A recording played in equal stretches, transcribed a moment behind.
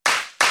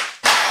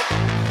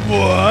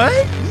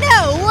What?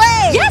 No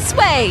way! Yes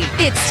way!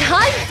 It's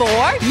time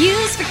for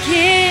News for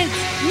Kids!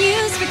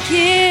 News for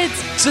Kids!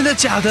 真的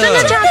假的？真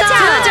的假的？真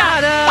的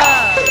假的？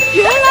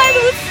原来如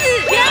此！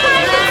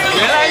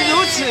原来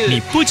如此！你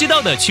不知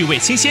道的趣味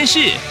新鲜事。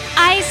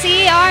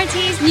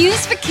ICRT's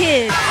News for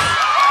Kids!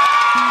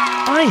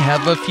 I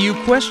have a few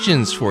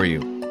questions for you.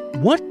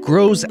 What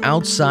grows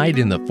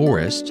outside in the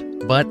forest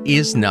but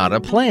is not a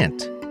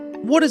plant?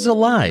 What is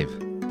alive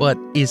but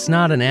is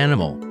not an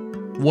animal?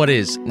 What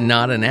is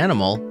not an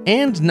animal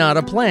and not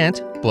a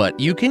plant but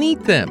you can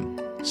eat them?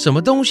 什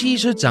么东西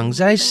是长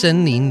在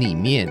森林里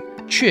面，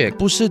却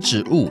不是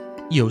植物，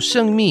有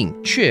生命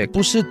却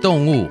不是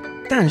动物，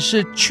但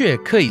是却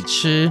可以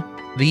吃？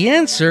 The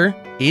answer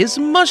is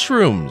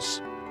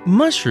mushrooms.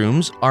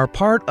 Mushrooms are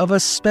part of a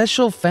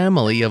special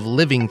family of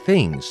living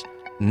things,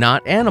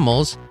 not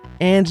animals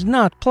and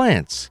not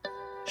plants.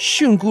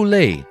 蕈菇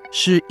类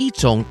是一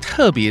种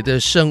特别的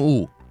生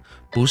物，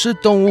不是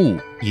动物，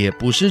也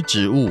不是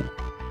植物。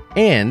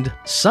And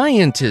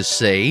scientists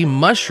say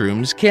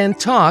mushrooms can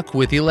talk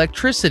with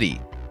electricity.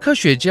 科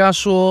学家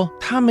说，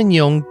他们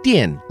用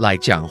电来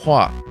讲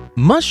话。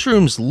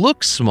Mushrooms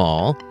look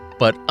small,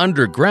 but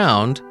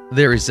underground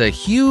there is a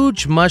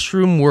huge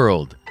mushroom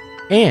world,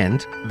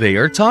 and they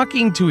are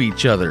talking to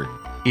each other.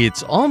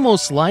 It's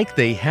almost like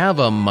they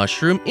have a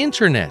mushroom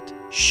internet.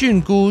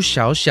 蕈菇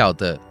小小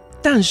的，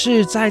但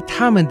是在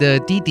它们的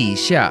底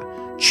下，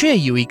却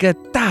有一个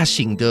大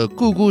型的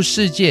菇菇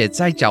世界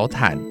在交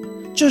谈。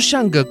就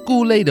像个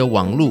菇类的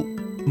网路。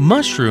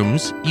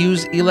Mushrooms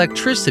use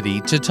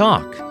electricity to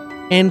talk,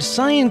 and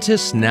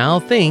scientists now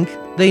think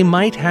they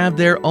might have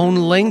their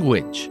own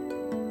language.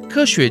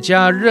 科学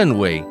家认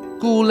为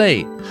菇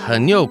类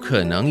很有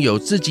可能有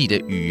自己的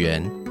语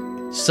言。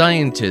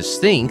Scientists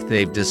think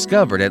they've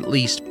discovered at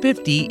least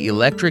 50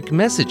 electric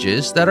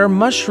messages that are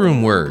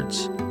mushroom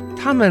words.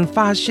 他们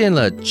发现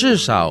了至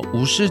少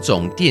50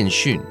种电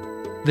讯。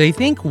They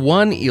think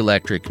one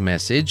electric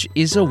message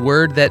is a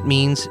word that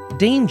means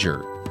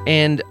danger,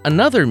 and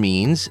another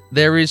means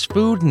there is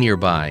food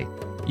nearby.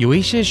 有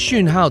一些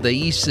讯号的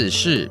意思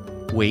是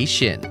危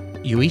险，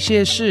有一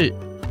些是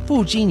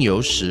附近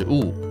有食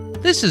物。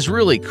This is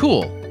really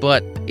cool,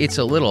 but it's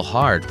a little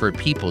hard for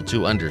people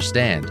to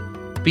understand,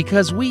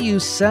 because we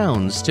use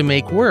sounds to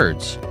make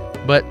words,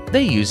 but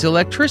they use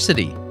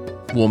electricity.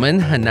 我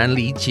们很难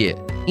理解，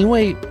因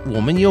为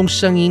我们用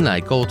声音来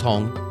沟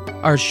通。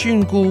而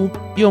蕈菇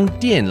用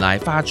电来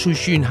发出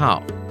讯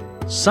号。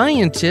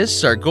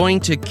Scientists are going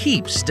to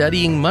keep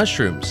studying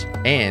mushrooms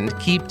and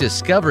keep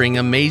discovering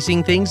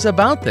amazing things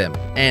about them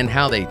and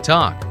how they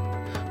talk.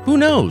 Who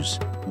knows?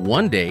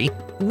 One day,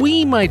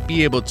 we might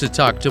be able to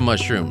talk to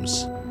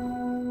mushrooms.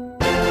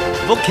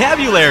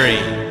 Vocabulary.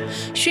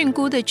 蕈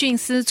菇的菌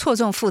丝错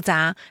综复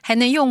杂，还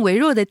能用微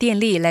弱的电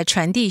力来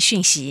传递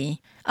讯息。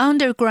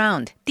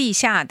Underground 地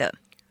下的。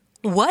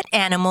What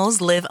animals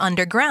live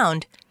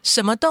underground?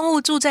 什么动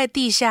物住在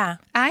地下？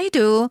 I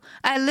do.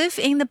 I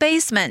live in the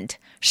basement.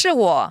 是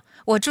我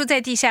住在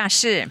地下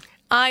室。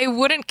I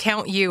wouldn't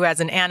count you as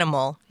an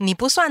animal. 你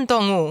不算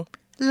动物。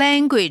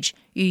Language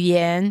语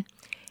言。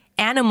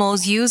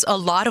Animals use a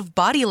lot of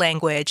body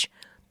language.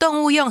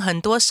 动物用很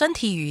多身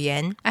体语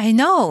言。I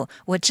know.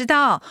 我知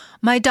道。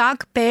My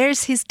dog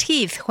bares his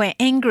teeth when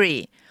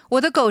angry. 我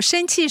的狗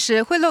生气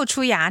时会露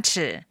出牙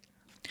齿。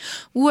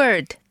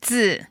Word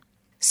字。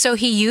So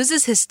he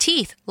uses his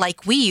teeth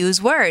like we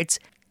use words.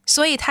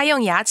 所以他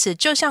用牙齿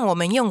就像我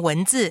们用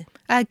文字。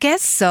I guess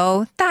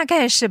so. 大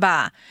概是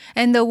吧。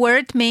And the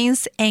word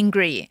means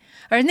angry.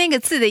 而那个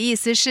字的意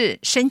思是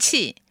生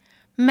气。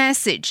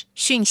Message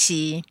讯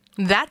息。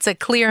That's a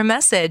clear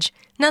message.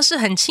 那是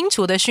很清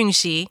楚的讯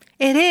息。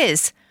It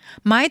is.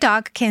 My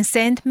dog can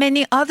send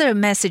many other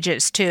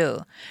messages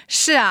too.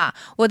 是啊，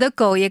我的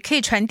狗也可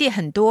以传递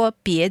很多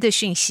别的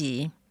讯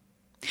息。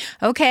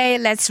Okay,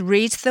 let's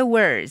read the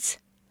words.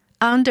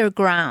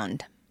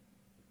 Underground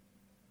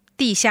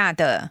地下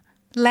的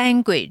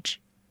language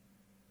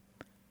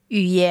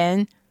语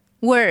言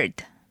word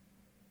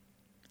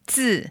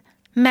字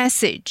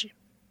message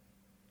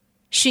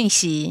讯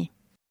息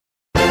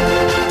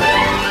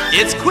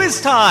It's quiz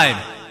time!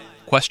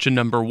 Question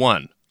number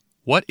 1.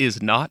 What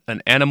is not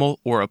an animal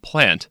or a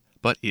plant,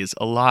 but is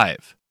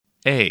alive?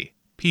 A.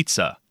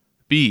 Pizza.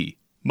 B.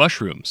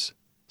 Mushrooms.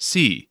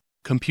 C.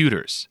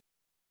 Computers.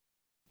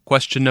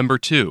 Question number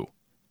 2.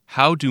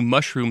 How do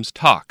mushrooms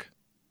talk?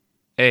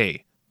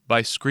 A.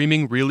 By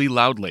screaming really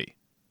loudly.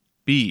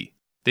 B.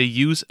 They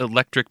use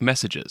electric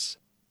messages.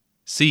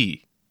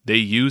 C. They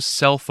use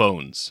cell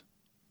phones.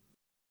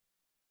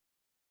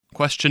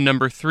 Question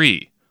number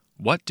 3.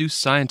 What do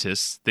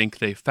scientists think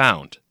they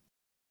found?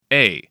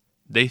 A.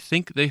 They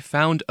think they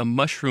found a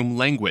mushroom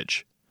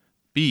language.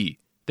 B.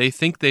 They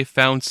think they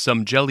found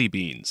some jelly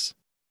beans.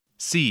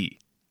 C.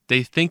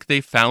 They think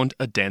they found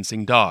a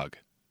dancing dog.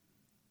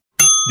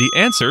 The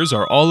answers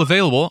are all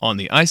available on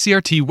the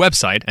ICRT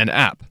website and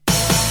app.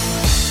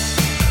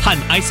 和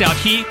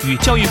ICRT 与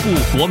教育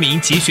部国民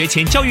及学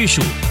前教育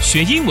署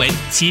学英文，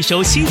吸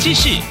收新知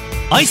识。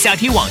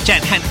ICRT 网站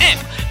和 App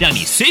让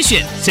你随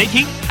选随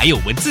听，还有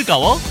文字稿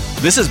哦。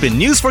This has been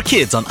News for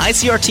Kids on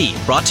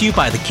ICRT, brought to you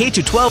by the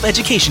K-12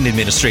 Education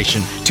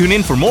Administration. Tune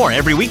in for more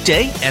every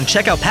weekday and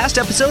check out past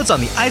episodes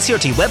on the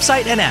ICRT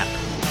website and app.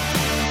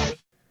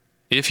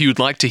 If you'd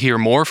like to hear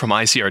more from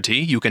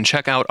ICRT, you can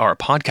check out our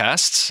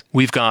podcasts.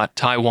 We've got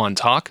Taiwan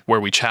Talk,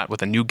 where we chat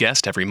with a new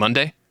guest every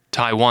Monday.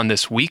 Taiwan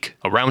This Week,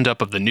 a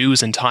roundup of the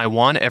news in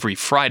Taiwan every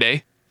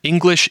Friday.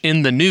 English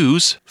in the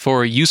News,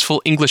 for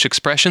useful English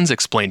expressions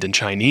explained in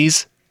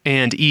Chinese.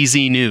 And EZ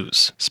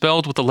News,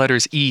 spelled with the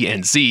letters E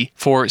and Z,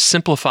 for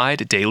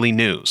simplified daily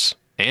news.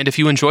 And if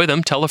you enjoy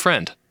them, tell a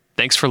friend.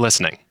 Thanks for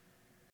listening.